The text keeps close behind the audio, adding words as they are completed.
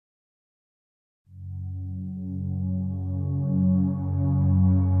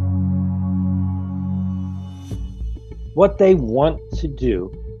what they want to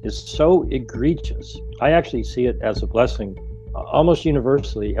do is so egregious. I actually see it as a blessing. Almost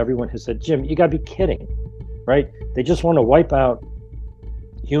universally, everyone has said, Jim, you got to be kidding, right? They just want to wipe out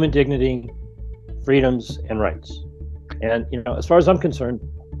human dignity, freedoms, and rights. And, as far as I'm concerned,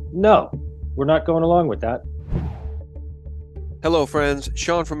 no, we're not going along with that. Hello, friends.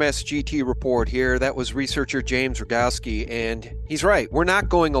 Sean from SGT Report here. That was researcher James Roguski, and he's right. We're not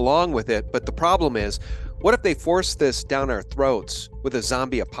going along with it, but the problem is, what if they force this down our throats with a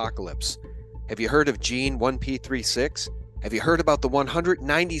zombie apocalypse? Have you heard of Gene 1P36? Have you heard about the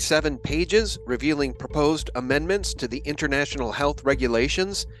 197 pages revealing proposed amendments to the international health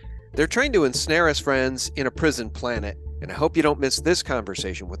regulations? They're trying to ensnare us, friends, in a prison planet. And I hope you don't miss this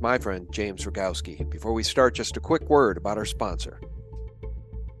conversation with my friend James Roguski. Before we start, just a quick word about our sponsor.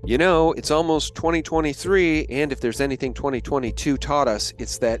 It's almost 2023, and if there's anything 2022 taught us,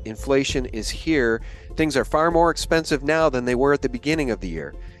 it's that inflation is here. Things are far more expensive now than they were at the beginning of the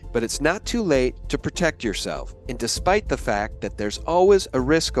year. But it's not too late to protect yourself. And despite the fact that there's always a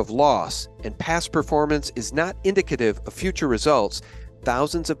risk of loss and past performance is not indicative of future results,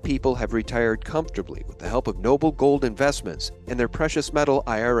 thousands of people have retired comfortably with the help of Noble Gold Investments and their precious metal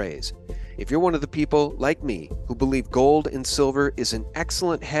IRAs. If you're one of the people, like me, who believe gold and silver is an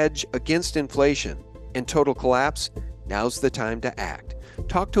excellent hedge against inflation and total collapse, now's the time to act.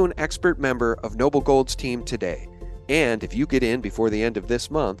 Talk to an expert member of Noble Gold's team today. And if you get in before the end of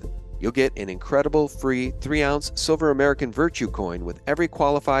this month, you'll get an incredible free 3-ounce Silver American Virtue coin with every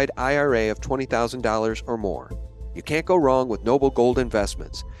qualified IRA of $20,000 or more. You can't go wrong with Noble Gold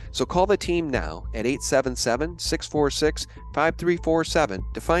Investments. So call the team now at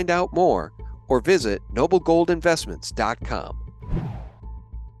 877-646-5347 to find out more, or visit noblegoldinvestments.com.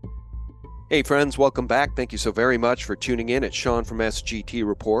 Hey friends, welcome back. Thank you so very much for tuning in. It's Sean from SGT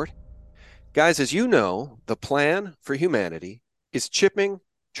Report. Guys, as you know, the plan for humanity is chipping,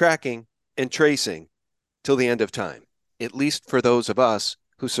 tracking, and tracing till the end of time, at least for those of us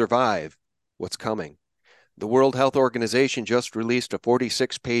who survive what's coming. The World Health Organization just released a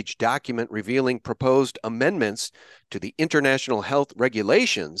 46-page document revealing proposed amendments to the international health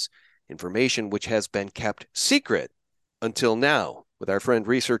regulations, information which has been kept secret until now, with our friend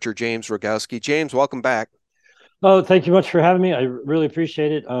researcher James Roguski. James, welcome back. Oh, thank you much for having me. I really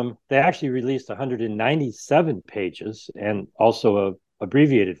appreciate it. They actually released 197 pages and also a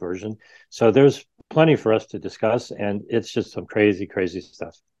abbreviated version. So there's plenty for us to discuss, and it's just some crazy, crazy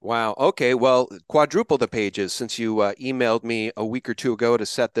stuff. Wow. Okay. Well, quadruple the pages since you emailed me a week or two ago to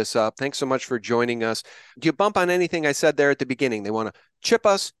set this up. Thanks so much for joining us. Do you bump on anything I said there at the beginning? They want to chip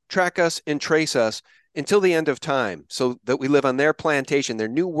us, track us, and trace us until the end of time so that we live on their plantation, their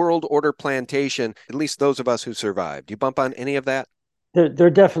new world order plantation, at least those of us who survived. Do you bump on any of that? They're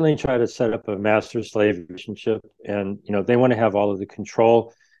definitely trying to set up a master-slave relationship, and they want to have all of the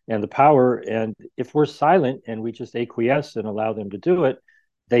control and the power. And if we're silent and we just acquiesce and allow them to do it,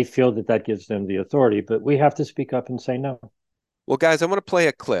 they feel that gives them the authority. But we have to speak up and say no. Well, guys, I want to play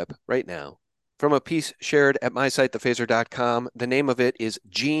a clip right now from a piece shared at my site, thephaser.com. The name of it is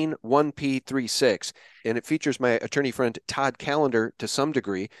Gene 1P36, and it features my attorney friend Todd Callender to some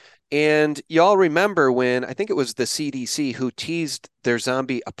degree. And y'all remember when, I think it was the CDC who teased their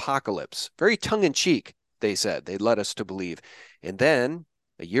zombie apocalypse. Very tongue-in-cheek, they said. They led us to believe. And then,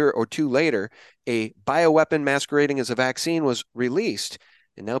 a year or two later, a bioweapon masquerading as a vaccine was released.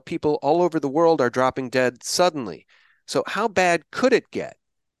 And now people all over the world are dropping dead suddenly. So how bad could it get?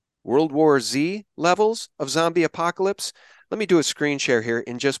 World War Z levels of zombie apocalypse? Let me do a screen share here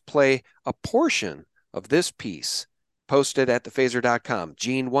and just play a portion of this piece posted at thephaser.com,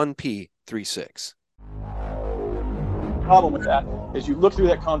 Gene 1P36. The problem with that is you look through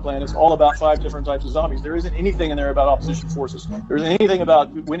that con plan, it's all about 5 different types of zombies. There isn't anything in there about opposition forces. There isn't anything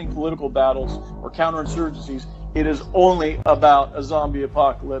about winning political battles or counterinsurgencies. It is only about a zombie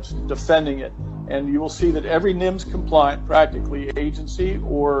apocalypse, defending it. And you will see that every NIMS compliant, practically, agency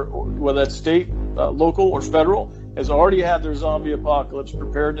or whether that's state, local, or federal, has already had their zombie apocalypse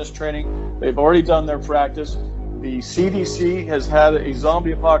preparedness training. They've already done their practice. The CDC has had a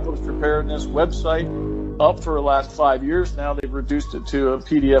zombie apocalypse preparedness website up for the last 5 years. Now they've reduced it to a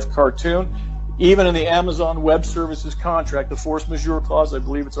PDF cartoon. Even in the Amazon Web Services contract, the force majeure clause, I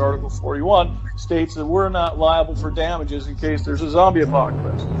believe it's Article 41, states that we're not liable for damages in case there's a zombie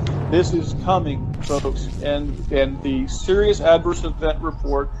apocalypse. This is coming, folks, and the serious adverse event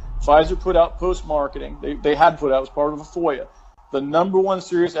report Pfizer put out post-marketing, they had put out as part of a FOIA. The number one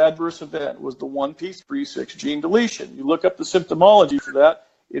serious adverse event was the 1P36 gene deletion. You look up the symptomology for that,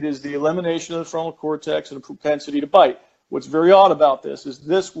 it is the elimination of the frontal cortex and a propensity to bite. What's very odd about this was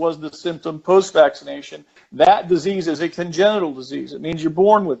the symptom post-vaccination. That disease is a congenital disease. It means you're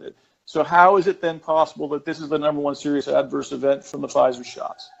born with it. So how is it then possible that this is the number one serious adverse event from the Pfizer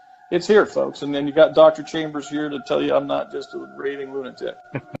shots? It's here, folks. And then you got Dr. Chambers here to tell you I'm not just a raving lunatic.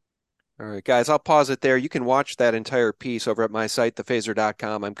 All right, guys, I'll pause it there. You can watch that entire piece over at my site,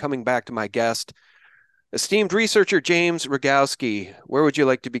 thephaser.com. I'm coming back to my guest, esteemed researcher James Rogowski. Where would you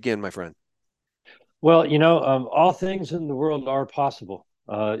like to begin, my friend? Well, all things in the world are possible.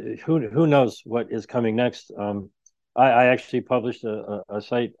 Who knows what is coming next? I actually published a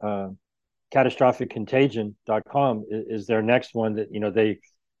site, catastrophiccontagion.com is their next one that, they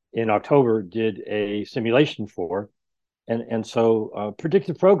in October did a simulation for. And so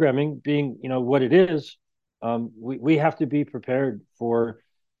predictive programming being, what it is, we have to be prepared for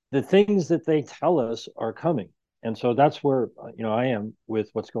the things that they tell us are coming. And so that's where, I am with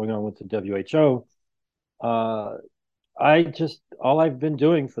what's going on with the WHO. All I've been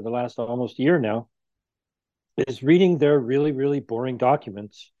doing for the last almost year now is reading their really, really boring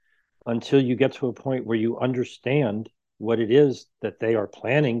documents until you get to a point where you understand what it is that they are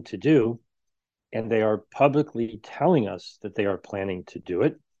planning to do. And they are publicly telling us that they are planning to do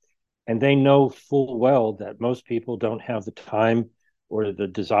it. And they know full well that most people don't have the time or the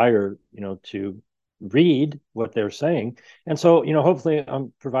desire, to read what they're saying. And so, hopefully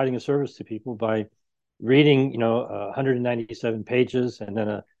I'm providing a service to people by reading, 197 pages and then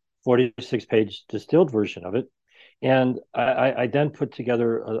a 46-page distilled version of it. And I then put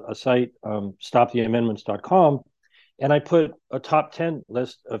together a site, stoptheamendments.com, and I put a top 10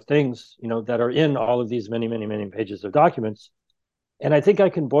 list of things, that are in all of these many, many, many pages of documents. And I think I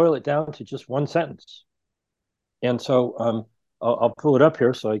can boil it down to just one sentence. And so I'll pull it up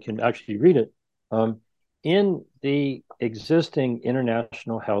here so I can actually read it. In the existing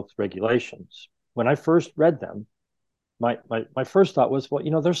international health regulations, when I first read them, my first thought was,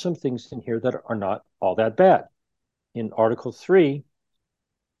 well, there's some things in here that are not all that bad. In Article 3,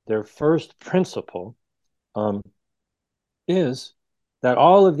 their first principle is that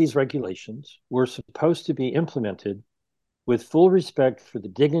all of these regulations were supposed to be implemented with full respect for the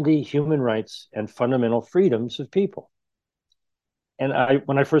dignity, human rights, and fundamental freedoms of people. And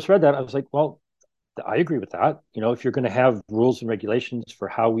when I first read that, I was like, well, I agree with that. If you're going to have rules and regulations for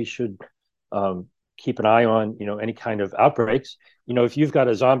how we should keep an eye on, any kind of outbreaks, if you've got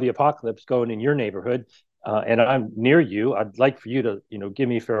a zombie apocalypse going in your neighborhood and I'm near you, I'd like for you to, give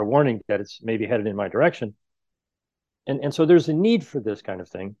me fair warning that it's maybe headed in my direction. And so there's a need for this kind of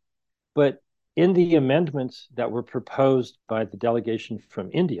thing. But in the amendments that were proposed by the delegation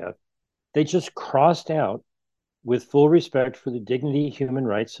from India, they just crossed out with full respect for the dignity, human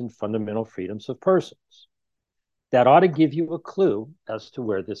rights, and fundamental freedoms of persons. That ought to give you a clue as to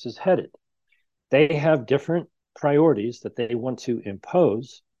where this is headed. They have different priorities that they want to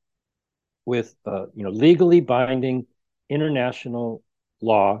impose with, legally binding international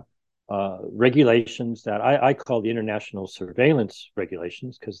law regulations that I call the international surveillance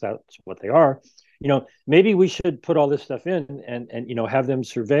regulations, because that's what they are. Maybe we should put all this stuff in and have them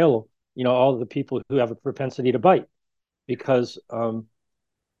surveil, all of the people who have a propensity to bite, because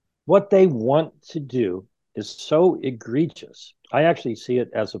what they want to do is so egregious. I actually see it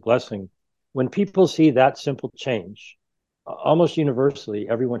as a blessing. When people see that simple change, almost universally,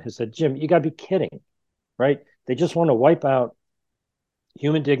 everyone has said, Jim, you got to be kidding, right? They just want to wipe out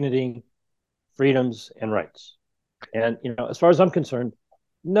human dignity, freedoms, and rights. And, as far as I'm concerned,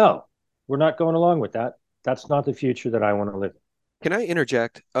 no, we're not going along with that. That's not the future that I want to live in. Can I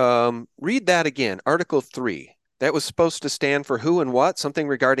interject? Read that again. Article 3. That was supposed to stand for who and what? Something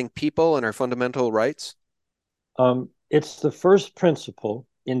regarding people and our fundamental rights? It's the first principle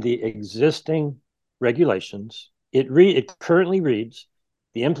in the existing regulations. It currently reads,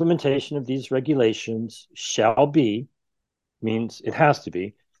 the implementation of these regulations shall be, means it has to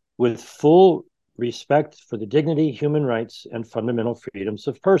be, with full respect for the dignity, human rights, and fundamental freedoms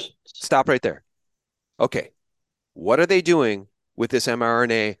of persons. Stop right there. Okay. What are they doing with this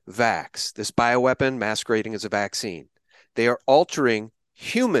mRNA vax, this bioweapon masquerading as a vaccine? They are altering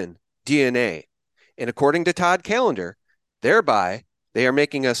human DNA. And according to Todd Callender, thereby they are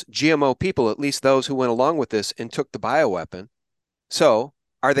making us GMO people, at least those who went along with this and took the bioweapon. So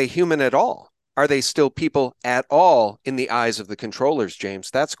are they human at all? Are they still people at all in the eyes of the controllers,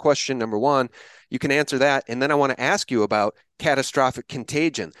 James? That's question number one. You can answer that. And then I want to ask you about catastrophic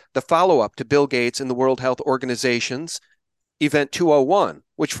contagion, the follow-up to Bill Gates and the World Health Organization's Event 201,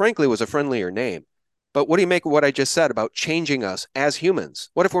 which frankly was a friendlier name. But what do you make of what I just said about changing us as humans?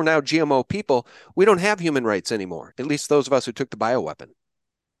 What if we're now GMO people? We don't have human rights anymore, at least those of us who took the bioweapon.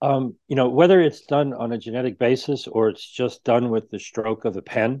 Whether it's done on a genetic basis or it's just done with the stroke of a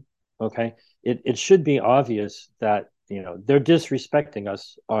pen, okay, it should be obvious that, they're disrespecting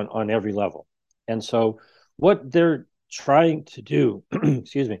us on every level. And so what they're trying to do,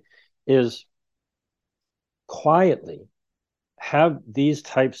 excuse me, is quietly have these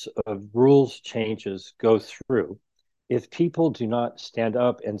types of rules changes go through. If people do not stand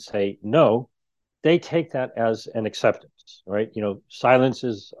up and say no, they take that as an acceptance, right? Silence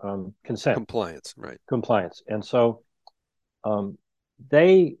is consent. Compliance, right? Compliance. And so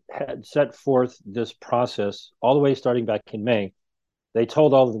they had set forth this process all the way starting back in May. They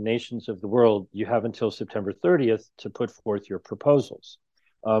told all the nations of the world, you have until September 30th to put forth your proposals.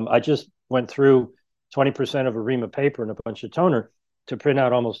 I just went through 20% of a ream of paper and a bunch of toner to print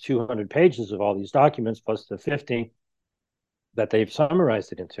out almost 200 pages of all these documents, plus the 50 that they've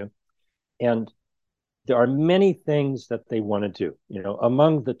summarized it into. And there are many things that they want to do.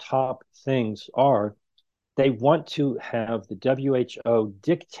 Among the top things are they want to have the WHO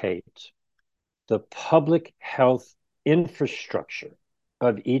dictate the public health infrastructure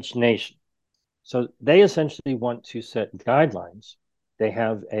of each nation. So they essentially want to set guidelines. They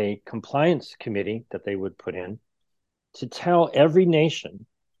have a compliance committee that they would put in to tell every nation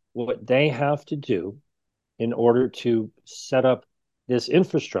what they have to do in order to set up this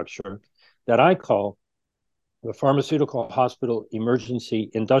infrastructure that I call the Pharmaceutical Hospital Emergency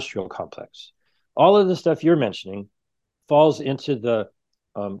Industrial Complex. All of the stuff you're mentioning falls into the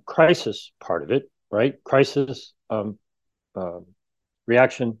crisis part of it, right? Crisis,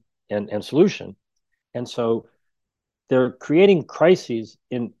 reaction, and solution. And so they're creating crises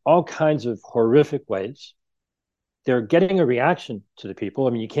in all kinds of horrific ways. They're getting a reaction to the people.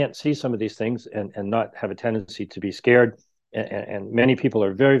 I mean, you can't see some of these things and not have a tendency to be scared. And many people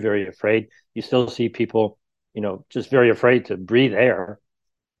are very, very afraid. You still see people, just very afraid to breathe air.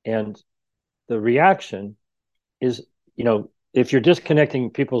 And the reaction is, if you're disconnecting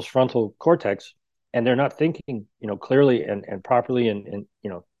people's frontal cortex and they're not thinking, clearly and properly and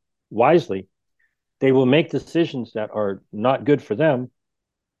wisely, they will make decisions that are not good for them.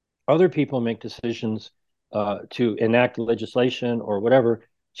 Other people make decisions to enact legislation or whatever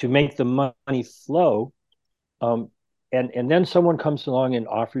to make the money flow. And then someone comes along and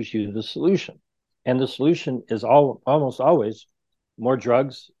offers you the solution. And the solution is almost always more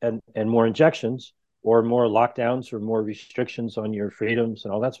drugs and more injections or more lockdowns or more restrictions on your freedoms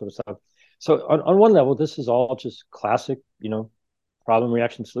and all that sort of stuff. So on one level, this is all just classic, problem,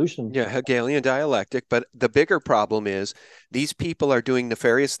 reaction, solution. Yeah, Hegelian dialectic. But the bigger problem is these people are doing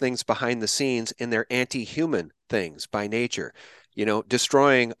nefarious things behind the scenes, and they're anti-human things by nature,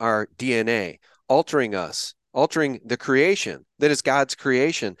 destroying our DNA, altering us, altering the creation that is God's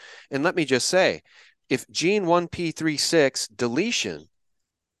creation. And let me just say, if gene 1p36 deletion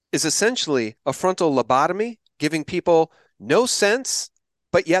is essentially a frontal lobotomy, giving people no sense,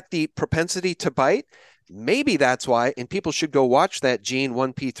 but yet the propensity to bite, maybe that's why, and people should go watch that gene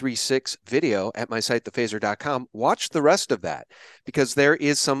 1p36 video at my site, thephaser.com. Watch the rest of that, because there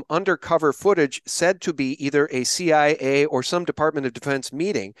is some undercover footage said to be either a CIA or some Department of Defense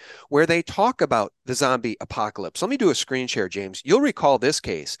meeting where they talk about the zombie apocalypse. Let me do a screen share, James. You'll recall this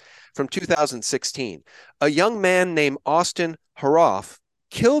case from 2016. A young man named Austin Haroff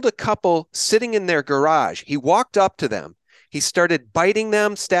killed a couple sitting in their garage. He walked up to them. He started biting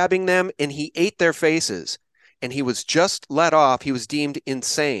them, stabbing them, and he ate their faces. And he was just let off. He was deemed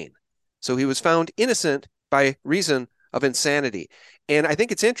insane. So he was found innocent by reason of insanity. And I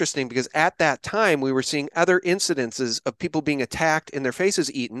think it's interesting because at that time, we were seeing other incidences of people being attacked and their faces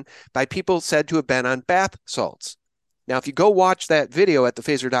eaten by people said to have been on bath salts. Now, if you go watch that video at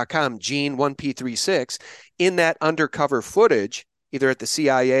thephaser.com, gene 1p36, in that undercover footage, either at the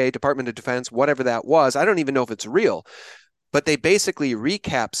CIA, Department of Defense, whatever that was, I don't even know if it's real, but they basically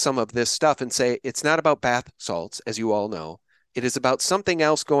recap some of this stuff and say it's not about bath salts, as you all know. It is about something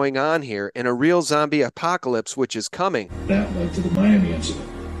else going on here in a real zombie apocalypse, which is coming. That led to the Miami incident.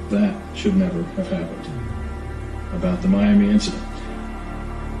 That should never have happened. About the Miami incident.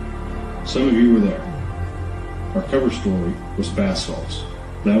 Some of you were there. Our cover story was bath salts.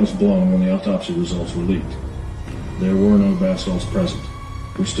 That was blown when the autopsy results were leaked. There were no bath salts present.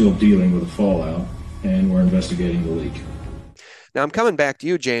 We're still dealing with the fallout, and we're investigating the leak. Now, I'm coming back to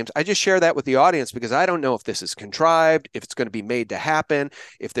you, James. I just share that with the audience because I don't know if this is contrived, if it's going to be made to happen,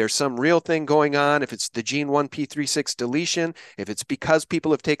 if there's some real thing going on, if it's the gene 1p36 deletion, if it's because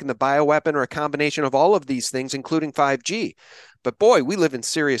people have taken the bioweapon or a combination of all of these things, including 5G. But boy, we live in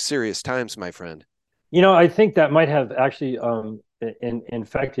serious, serious times, my friend. I think that might have actually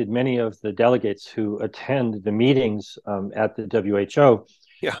infected many of the delegates who attend the meetings at the WHO.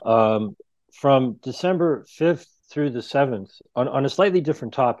 Yeah. From December 5th through the 7th, on a slightly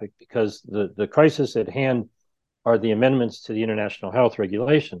different topic, because the crisis at hand are the amendments to the international health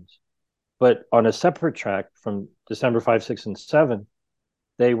regulations. But on a separate track from December 5, 6, and 7,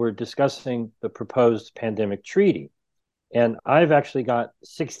 they were discussing the proposed pandemic treaty. And I've actually got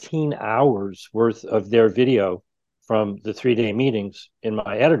 16 hours worth of their video from the 3-day meetings in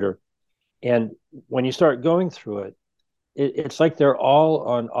my editor. And when you start going through it, it's like they're all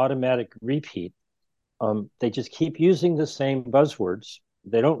on automatic repeat. They just keep using the same buzzwords.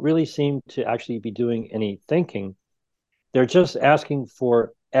 They don't really seem to actually be doing any thinking. They're just asking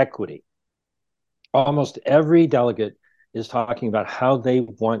for equity. Almost every delegate is talking about how they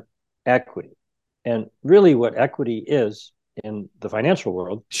want equity. And really, what equity is in the financial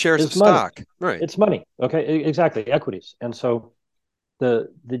world Shares of is money. stock. Right. It's money. Okay, exactly, equities. And so the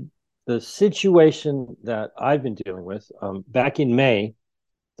situation that I've been dealing with, back in May,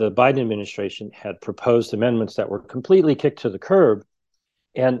 the Biden administration had proposed amendments that were completely kicked to the curb,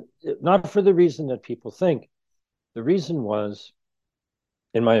 and not for the reason that people think. The reason was,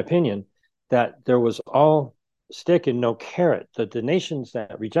 in my opinion, that there was all stick and no carrot. The nations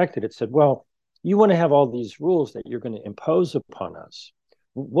that rejected it said, well, you want to have all these rules that you're going to impose upon us.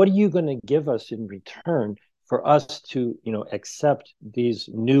 What are you going to give us in return for us to, accept these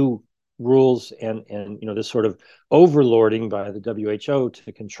new rules and this sort of overlording by the WHO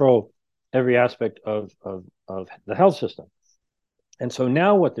to control every aspect of the health system? And so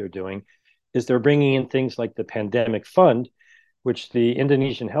now what they're doing is they're bringing in things like the pandemic fund, which the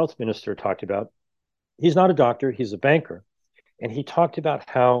Indonesian health minister talked about. He's not a doctor, he's a banker. And he talked about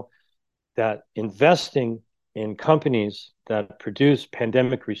how that investing in companies that produce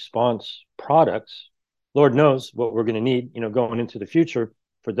pandemic response products, Lord knows what we're going to need, going into the future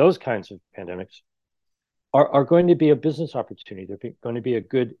for those kinds of pandemics, are going to be a business opportunity. They're going to be a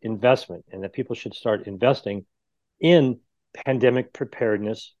good investment, and that people should start investing in pandemic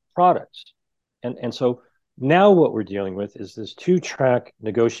preparedness products. And so now what we're dealing with is this 2-track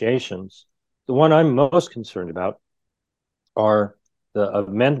negotiations. The one I'm most concerned about are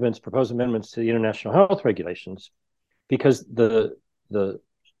the proposed amendments to the international health regulations, because the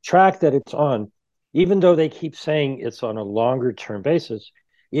track that it's on, even though they keep saying it's on a longer term basis,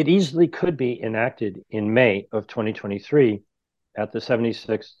 it easily could be enacted in May of 2023 at the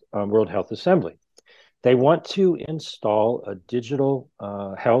 76th World Health Assembly. They want to install a digital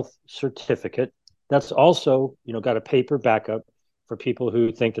health certificate that's also, got a paper backup for people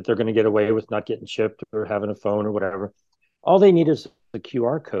who think that they're going to get away with not getting chipped or having a phone or whatever. All they need is the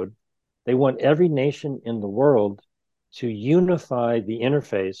QR code. They want every nation in the world to unify the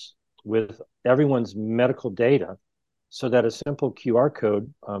interface with everyone's medical data, so that a simple QR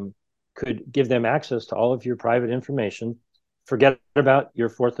code could give them access to all of your private information. Forget about your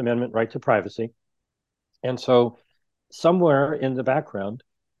Fourth Amendment right to privacy. And so somewhere in the background,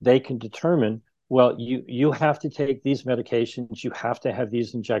 they can determine, well, you have to take these medications, you have to have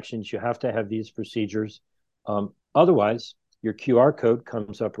these injections, you have to have these procedures. Otherwise, your QR code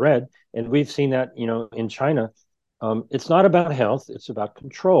comes up red. And we've seen that, in China. It's not about health, it's about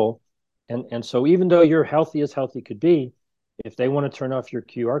control. And so even though you're healthy as healthy could be, if they want to turn off your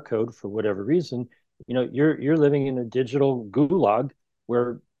QR code for whatever reason, you're living in a digital gulag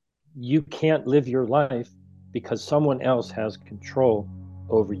where you can't live your life because someone else has control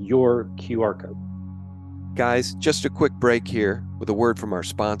over your QR code. Guys, just a quick break here with a word from our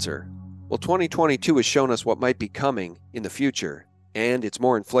sponsor. Well, 2022 has shown us what might be coming in the future, and it's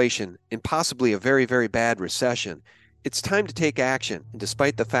more inflation and possibly a very, very bad recession. It's time to take action, and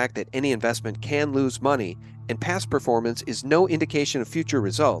despite the fact that any investment can lose money and past performance is no indication of future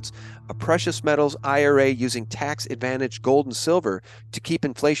results, a precious metals IRA using tax-advantaged gold and silver to keep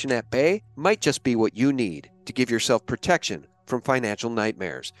inflation at bay might just be what you need to give yourself protection from financial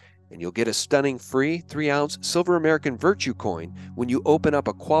nightmares. And you'll get a stunning free 3-ounce Silver American Virtue coin when you open up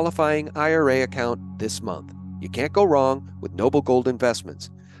a qualifying IRA account this month. You can't go wrong with Noble Gold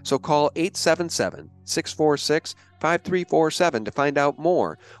Investments. So call 877-646-5347 to find out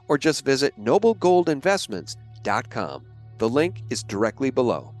more, or just visit noblegoldinvestments.com. The link is directly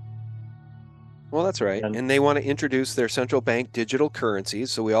below. Well, that's right. And they want to introduce their central bank digital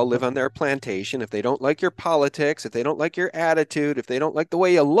currencies, so we all live on their plantation. If they don't like your politics, if they don't like your attitude, if they don't like the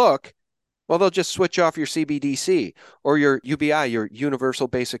way you look, well, they'll just switch off your CBDC or your UBI, your Universal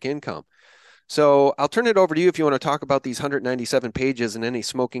Basic Income. So I'll turn it over to you if you want to talk about these 197 pages and any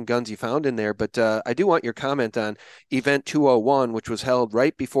smoking guns you found in there. But I do want your comment on Event 201, which was held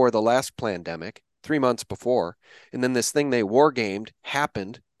right before the last pandemic, 3 months before. And then this thing they wargamed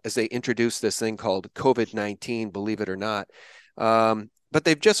happened as they introduced this thing called COVID-19, believe it or not. But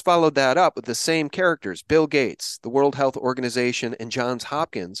they've just followed that up with the same characters, Bill Gates, the World Health Organization, and Johns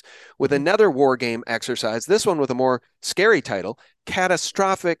Hopkins, with another war game exercise, this one with a more scary title,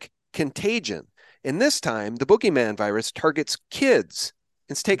 Catastrophic Contagion. And this time, the boogeyman virus targets kids.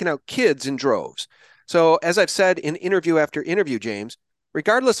 It's taken out kids in droves. So, as I've said in interview after interview, James,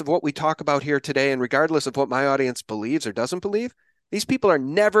 regardless of what we talk about here today, and regardless of what my audience believes or doesn't believe, these people are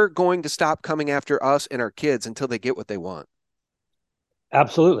never going to stop coming after us and our kids until they get what they want.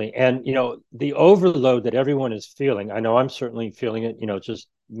 Absolutely. And, the overload that everyone is feeling, I know I'm certainly feeling it, just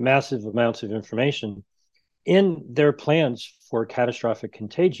massive amounts of information in their plans for catastrophic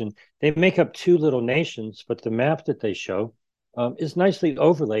contagion. They make up two little nations, but the map that they show is nicely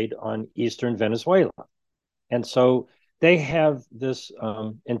overlaid on eastern Venezuela. And so they have this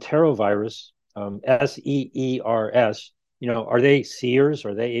enterovirus, SEERS. Are they seers?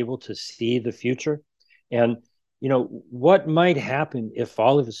 Are they able to see the future? And what might happen if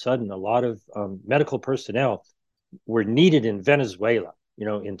all of a sudden a lot of medical personnel were needed in Venezuela,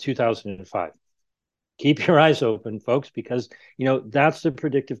 in 2005? Keep your eyes open, folks, because, that's the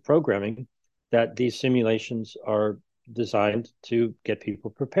predictive programming that these simulations are designed to get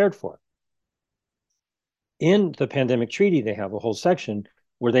people prepared for. In the pandemic treaty, they have a whole section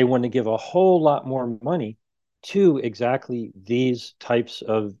where they want to give a whole lot more money to exactly these types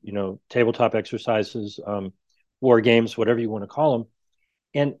of, tabletop exercises, war games, whatever you want to call them.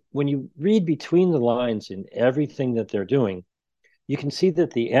 And when you read between the lines in everything that they're doing, you can see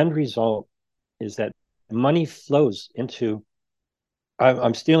that the end result is that money flows into,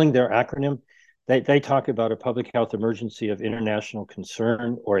 I'm stealing their acronym. They talk about a public health emergency of international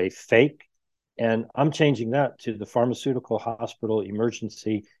concern, or a FAKE. And I'm changing that to the Pharmaceutical Hospital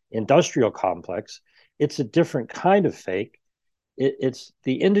Emergency Industrial Complex. It's a different kind of FAKE. It's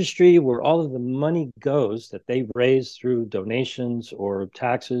the industry where all of the money goes that they raise through donations or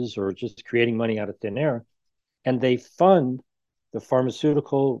taxes or just creating money out of thin air. And they fund the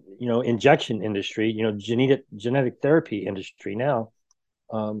pharmaceutical, injection industry, genetic therapy industry now,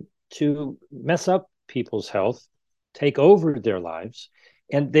 to mess up people's health, take over their lives.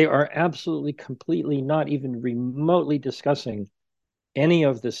 And they are absolutely, completely not even remotely discussing any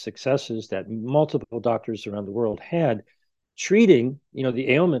of the successes that multiple doctors around the world had treating,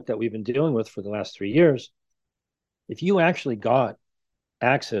 the ailment that we've been dealing with for the last 3 years. If you actually got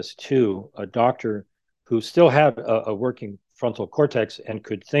access to a doctor who still had a working frontal cortex and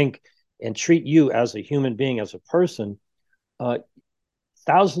could think and treat you as a human being, as a person,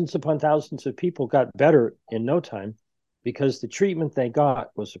 thousands upon thousands of people got better in no time because the treatment they got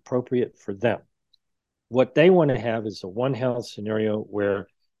was appropriate for them. What they want to have is a One Health scenario where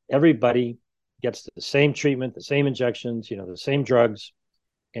everybody gets the same treatment, the same injections, the same drugs,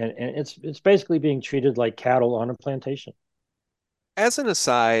 and it's basically being treated like cattle on a plantation. As an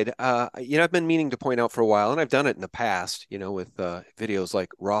aside, I've been meaning to point out for a while, and I've done it in the past, with videos like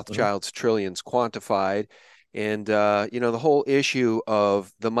Rothschild's Trillions Quantified, and, the whole issue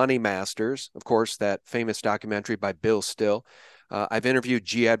of the Money Masters, of course, that famous documentary by Bill Still. I've interviewed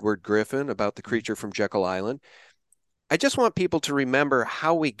G. Edward Griffin about the creature from Jekyll Island. I just want people to remember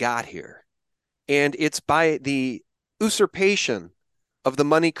how we got here. And it's by the usurpation of the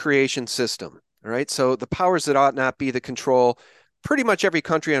money creation system. All right. So the powers that ought not be that control pretty much every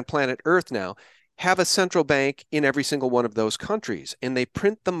country on planet Earth now have a central bank in every single one of those countries. And they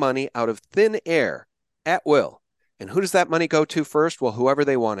print the money out of thin air at will. And who does that money go to first? Well, whoever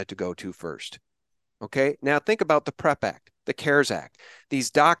they want it to go to first. Okay. Now think about the PrEP Act, the CARES Act, these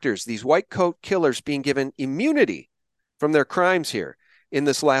doctors, these white coat killers being given immunity from their crimes here in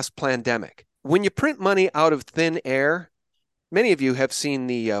this last pandemic. When you print money out of thin air, many of you have seen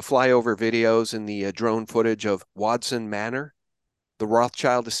the flyover videos and the drone footage of Wadson Manor, the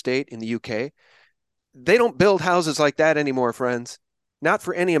Rothschild estate in the UK. They don't build houses like that anymore, friends, not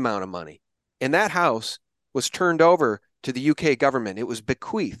for any amount of money. And that house was turned over to the UK government. It was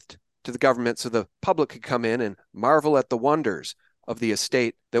bequeathed to the government so the public could come in and marvel at the wonders of the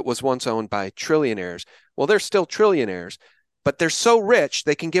estate that was once owned by trillionaires. Well, they're still trillionaires, but they're so rich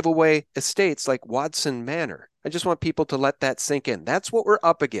they can give away estates like Wadson Manor. I just want people to let that sink in. That's what we're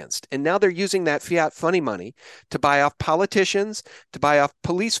up against. And now they're using that fiat funny money to buy off politicians, to buy off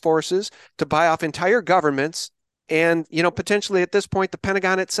police forces, to buy off entire governments, and, potentially at this point, the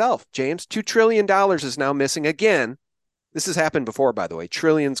Pentagon itself. James, $2 trillion is now missing again. This has happened before, by the way.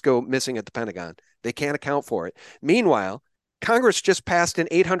 Trillions go missing at the Pentagon. They can't account for it. Meanwhile, Congress just passed an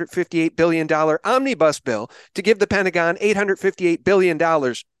 $858 billion omnibus bill to give the Pentagon $858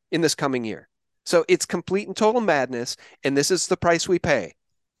 billion in this coming year. So it's complete and total madness, and this is the price we pay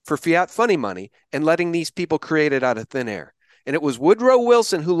for fiat funny money and letting these people create it out of thin air. And it was Woodrow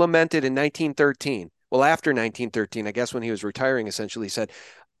Wilson who lamented in 1913. Well, after 1913, I guess when he was retiring, essentially, he said,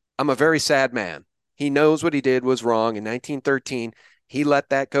 I'm a very sad man. He knows what he did was wrong. In 1913, he let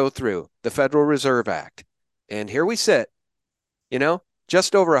that go through, the Federal Reserve Act. And here we sit,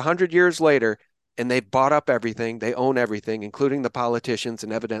 just over 100 years later, and they bought up everything. They own everything, including the politicians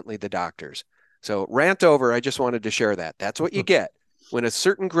and evidently the doctors. So rant over, I just wanted to share that. That's what you get when a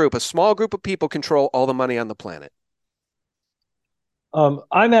certain group, a small group of people control all the money on the planet.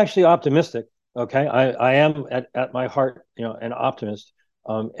 I'm actually optimistic. Okay. I am at my heart, an optimist.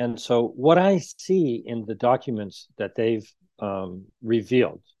 And so what I see in the documents that they've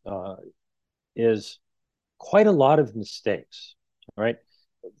revealed is quite a lot of mistakes, right?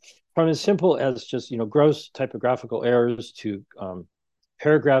 From as simple as just, gross typographical errors to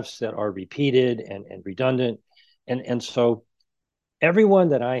paragraphs that are repeated and redundant. And so everyone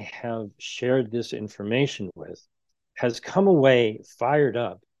that I have shared this information with has come away fired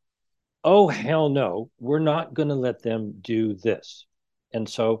up. Oh, hell no, we're not going to let them do this. And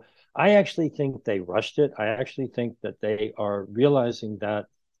so I actually think they rushed it. I actually think that they are realizing that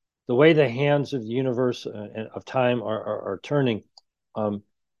the way the hands of the universe of time are turning,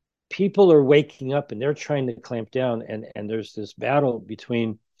 people are waking up and they're trying to clamp down. And there's this battle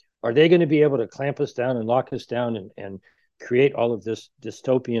between, are they going to be able to clamp us down and lock us down and create all of this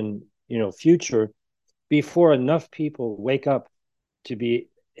dystopian, future before enough people wake up to be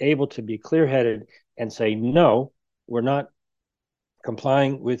able to be clear-headed and say, no, we're not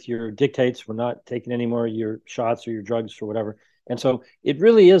complying with your dictates. We're not taking any more of your shots or your drugs or whatever. And so it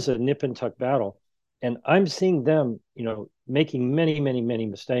really is a nip and tuck battle. And I'm seeing them, making many, many, many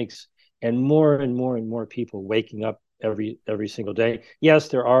mistakes, and more and more and more people waking up every single day. Yes,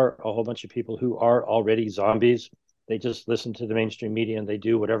 there are a whole bunch of people who are already zombies. They just listen to the mainstream media and they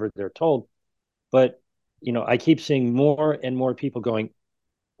do whatever they're told. But, I keep seeing more and more people going,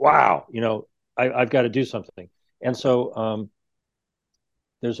 wow, I've got to do something. And so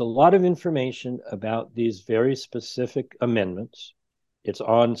there's a lot of information about these very specific amendments. It's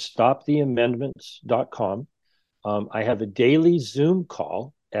on stoptheamendments.com. I have a daily Zoom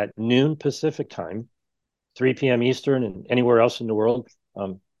call at noon Pacific time, 3 p.m. Eastern, and anywhere else in the world.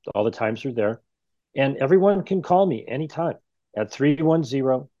 All the times are there. And everyone can call me anytime at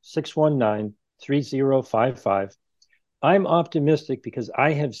 310-619-3055. I'm optimistic because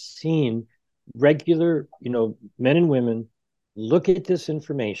I have seen regular, men and women look at this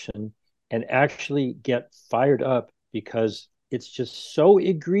information and actually get fired up because it's just so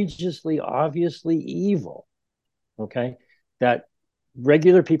egregiously, obviously evil, okay, that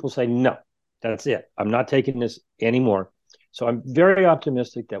regular people say, no, that's it. I'm not taking this anymore. So I'm very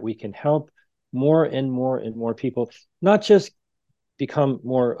optimistic that we can help more and more and more people, not just become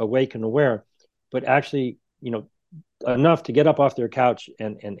more awake and aware, but actually, enough to get up off their couch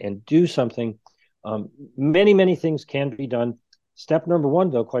and do something. Many, many things can be done. Step number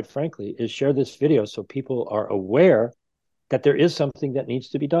one, though, quite frankly, is share this video so people are aware that there is something that needs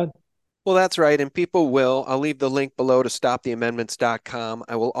to be done. Well, that's right. And people will. I'll leave the link below to stoptheamendments.com.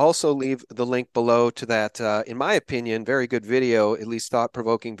 I will also leave the link below to that, in my opinion, very good video, at least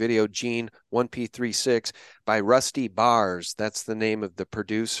thought-provoking video, Gene 1P36 by Rusty Bars. That's the name of the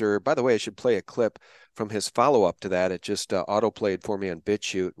producer. By the way, I should play a clip from his follow-up to that. It just auto-played for me on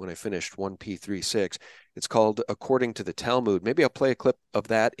BitChute when I finished 1P36. It's called According to the Talmud. Maybe I'll play a clip of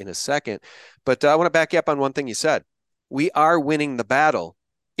that in a second. But I want to back you up on one thing you said. We are winning the battle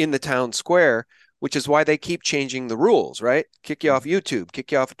in the town square, which is why they keep changing the rules, right? Kick you off YouTube,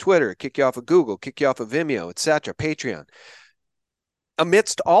 kick you off of Twitter, kick you off of Google, kick you off of Vimeo, etc., Patreon.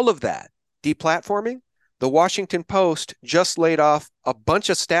 Amidst all of that deplatforming, the Washington Post just laid off a bunch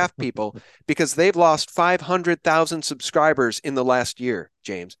of staff people because they've lost 500,000 subscribers in the last year,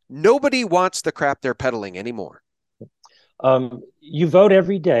 James. Nobody wants the crap they're peddling anymore. You vote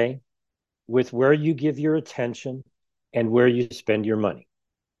every day with where you give your attention and where you spend your money.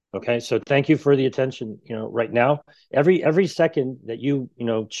 Okay, so thank you for the attention. Right now, every second that you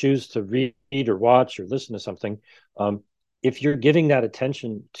choose to read or watch or listen to something, if you're giving that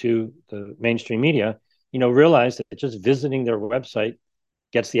attention to the mainstream media, realize that just visiting their website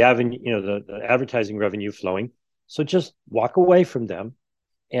gets the avenue, the advertising revenue flowing. So just walk away from them,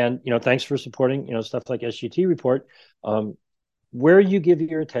 and thanks for supporting stuff like SGT Report. Where you give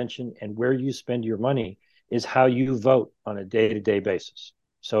your attention and where you spend your money is how you vote on a day-to-day basis.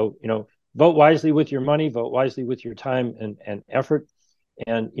 So, vote wisely with your money, vote wisely with your time and effort,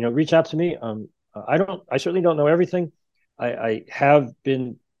 and, reach out to me. I certainly don't know everything. I have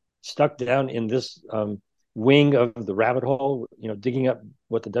been stuck down in this wing of the rabbit hole, digging up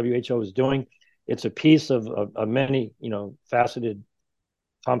what the WHO is doing. it's a piece of many, faceted,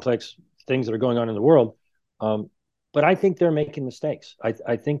 complex things that are going on in the world. But I think they're making mistakes.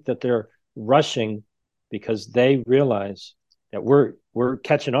 I think that they're rushing because they realize that we're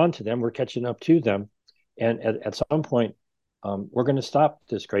catching on to them, we're catching up to them, and at some point, we're going to stop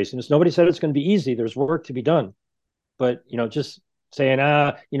this craziness. Nobody said it's going to be easy. There's work to be done, but just saying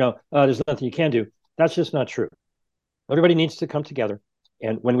there's nothing you can do, that's just not true. Everybody needs to come together,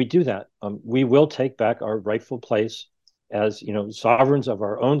 and when we do that, we will take back our rightful place as sovereigns of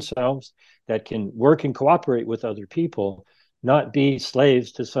our own selves that can work and cooperate with other people, not be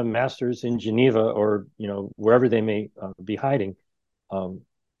slaves to some masters in Geneva or wherever they may be hiding.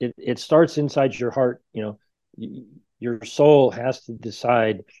 It starts inside your heart. Your soul has to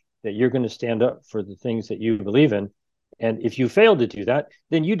decide that you're going to stand up for the things that you believe in, and if you fail to do that,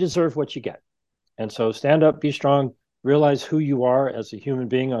 then you deserve what you get. And so stand up, be strong, realize who you are as a human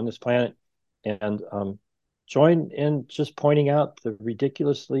being on this planet, and join in just pointing out the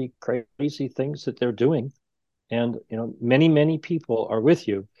ridiculously crazy things that they're doing. And many, many people are with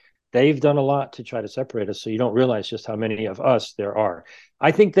you. They've done a lot to try to separate us, so you don't realize just how many of us there are.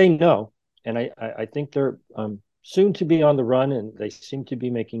 I think they know, and I think they're soon to be on the run, and they seem to be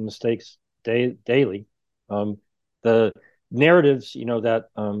making mistakes daily. The narratives,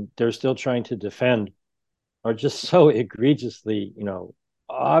 that they're still trying to defend are just so egregiously,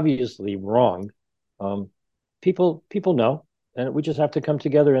 obviously wrong. People know, and we just have to come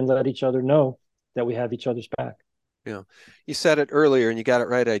together and let each other know that we have each other's back. Yeah. You said it earlier and you got it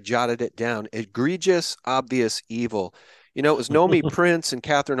right. I jotted it down. Egregious, obvious evil. It was Nomi Prince and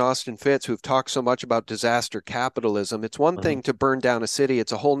Catherine Austin Fitts who've talked so much about disaster capitalism. It's one thing to burn down a city.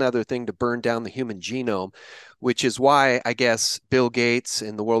 It's a whole nother thing to burn down the human genome, which is why I guess Bill Gates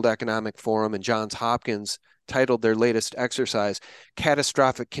and the World Economic Forum and Johns Hopkins titled their latest exercise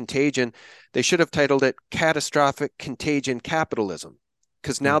Catastrophic Contagion. They should have titled it Catastrophic Contagion Capitalism,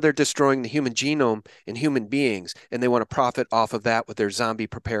 because now they're destroying the human genome and human beings, and they want to profit off of that with their zombie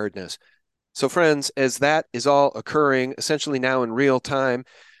preparedness. So friends, as that is all occurring essentially now in real time,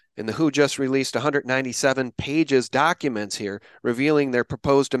 and the WHO just released 197 pages documents here revealing their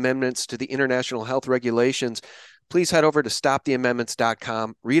proposed amendments to the international health regulations, please head over to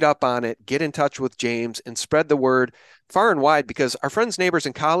stoptheamendments.com, read up on it, get in touch with James, and spread the word far and wide, because our friends, neighbors,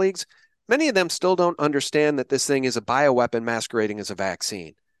 and colleagues, many of them still don't understand that this thing is a bioweapon masquerading as a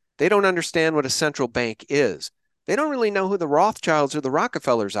vaccine. They don't understand what a central bank is. They don't really know who the Rothschilds or the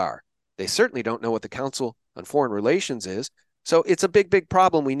Rockefellers are. They certainly don't know what the Council on Foreign Relations is. So it's a big, big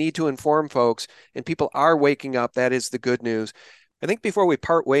problem. We need to inform folks, and people are waking up. That is the good news. I think before we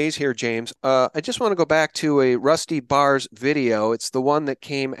part ways here, James, I just want to go back to a Rusty Bars video. It's the one that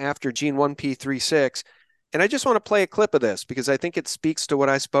came after Gene 1P36. And I just want to play a clip of this because I think it speaks to what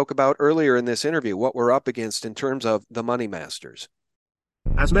I spoke about earlier in this interview, what we're up against in terms of the money masters.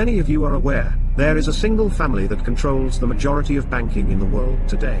 As many of you are aware, there is a single family that controls the majority of banking in the world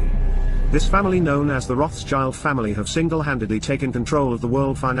today. This family, known as the Rothschild family, have single-handedly taken control of the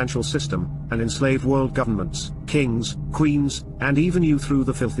world financial system, and enslaved world governments, kings, queens, and even you through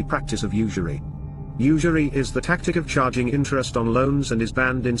the filthy practice of usury. Usury is the tactic of charging interest on loans and is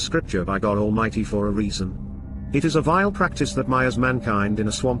banned in scripture by God Almighty for a reason. It is a vile practice that mires mankind in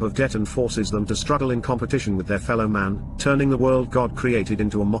a swamp of debt and forces them to struggle in competition with their fellow man, turning the world God created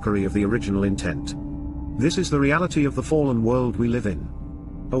into a mockery of the original intent. This is the reality of the fallen world we live in.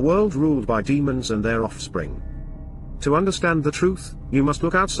 A world ruled by demons and their offspring. To understand the truth, you must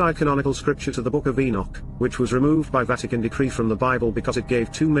look outside canonical scripture to the Book of Enoch, which was removed by Vatican decree from the Bible because it gave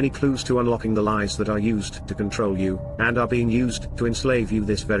too many clues to unlocking the lies that are used to control you, and are being used to enslave you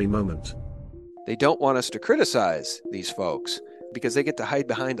this very moment. They don't want us to criticize these folks because they get to hide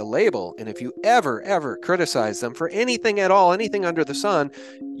behind a label. And if you ever criticize them for anything at all, anything under the sun,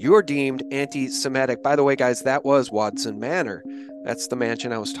 you're deemed anti-Semitic. By the way, guys, that was Watson Manor. That's the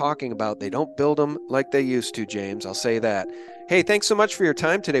mansion I was talking about. They don't build them like they used to, James. I'll say that. Hey, thanks so much for your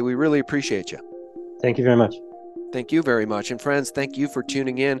time today. We really appreciate you. Thank you very much. Thank you very much. And friends, thank you for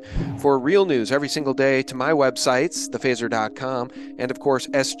tuning in for real news every single day to my websites, thephaser.com, and of course,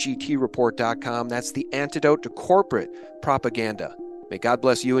 sgtreport.com. That's the antidote to corporate propaganda. May God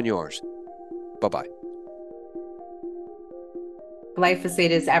bless you and yours. Bye-bye.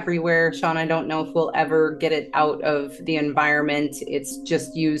 Glyphosate is everywhere. Sean, I don't know if we'll ever get it out of the environment. It's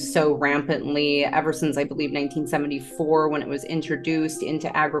just used so rampantly ever since, I believe, 1974, when it was introduced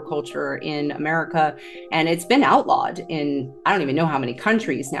into agriculture in America. And it's been outlawed in, I don't even know how many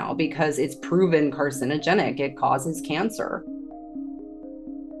countries now, because it's proven carcinogenic. It causes cancer.